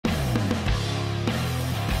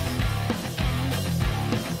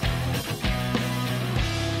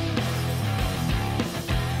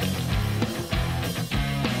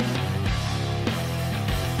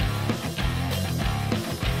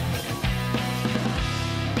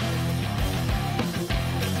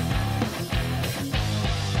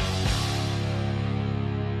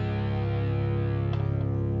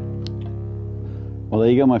Well, there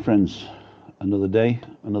you go, my friends. Another day,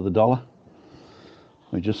 another dollar.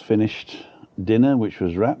 We just finished dinner, which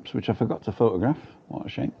was wraps, which I forgot to photograph. What a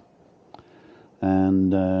shame.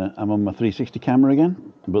 And I'm on my 360 camera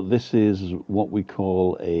again, but this is what we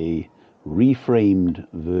call a reframed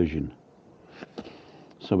version.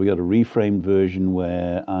 So we got a reframed version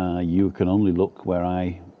where you can only look where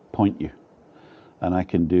I point you. And I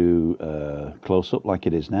can do close up like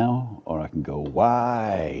it is now, or I can go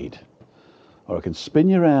wide. Or I can spin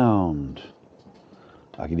you around.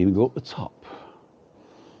 I can even go up the top.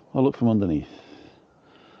 Or look from underneath.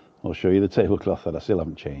 I'll show you the tablecloth that I still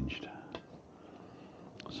haven't changed.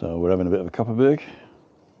 So we're having a bit of a Copperberg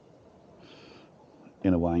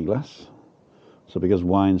in a wine glass. So because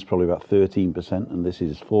wine's probably about 13% and this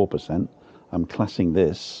is 4%, I'm classing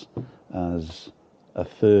this as a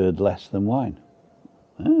third less than wine.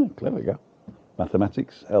 Ah, clever go.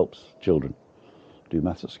 Mathematics helps children do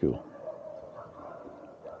maths at school.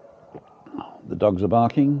 The dogs are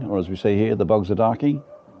barking, or as we say here, the bogs are darking.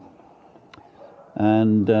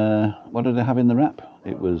 And what did I have in the wrap?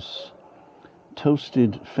 It was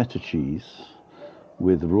toasted feta cheese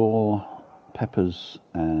with raw peppers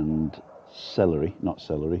and celery, not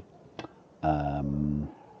celery,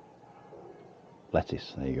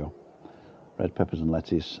 lettuce, there you go. Red peppers and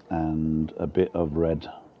lettuce and a bit of red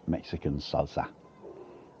Mexican salsa.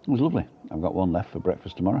 It was lovely. I've got one left for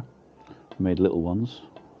breakfast tomorrow. I made little ones.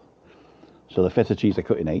 So the feta cheese I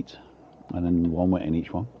cut in 8, and then one went in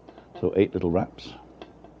each one. So 8 little wraps.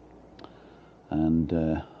 And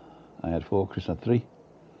I had 4, Chris had 3,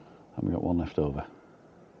 and we got 1 left over.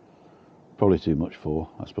 Probably too much 4,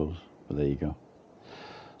 I suppose, but there you go.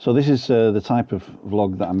 So this is the type of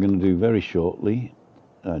vlog that I'm going to do very shortly.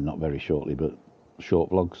 Not very shortly, but short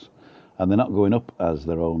vlogs. And they're not going up as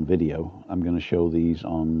their own video. I'm going to show these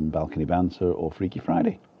on Balcony Banter or Freaky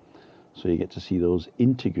Friday. So you get to see those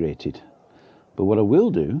integrated. But what I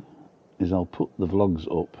will do is I'll put the vlogs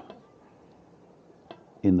up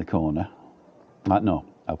in the corner. No,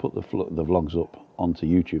 I'll put the vlogs up onto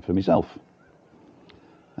YouTube for myself.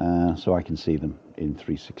 So I can see them in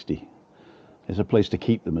 360. There's a place to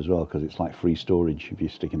keep them as well, because it's like free storage if you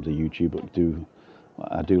stick them to YouTube. But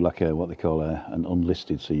I do like what they call an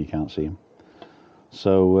unlisted, so you can't see them.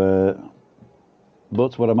 So,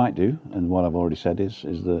 but what I might do, and what I've already said is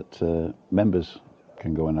that members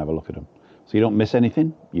can go and have a look at them. So you don't miss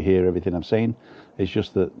anything, you hear everything I'm saying. It's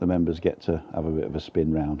just that the members get to have a bit of a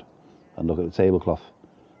spin round and look at the tablecloth.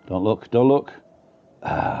 Don't look, don't look.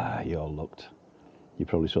 Ah, you all looked. You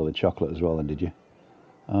probably saw the chocolate as well then, did you?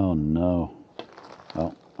 Oh no.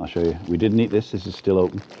 Well, I'll show you. We didn't eat this, this is still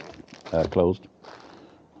open, closed.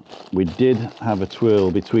 We did have a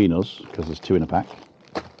twirl between us, because there's 2 in a pack.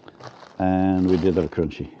 And we did have a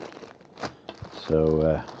crunchy.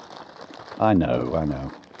 So, I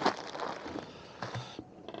know.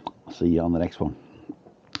 See you on the next one.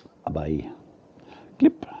 Bye.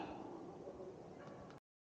 Clip.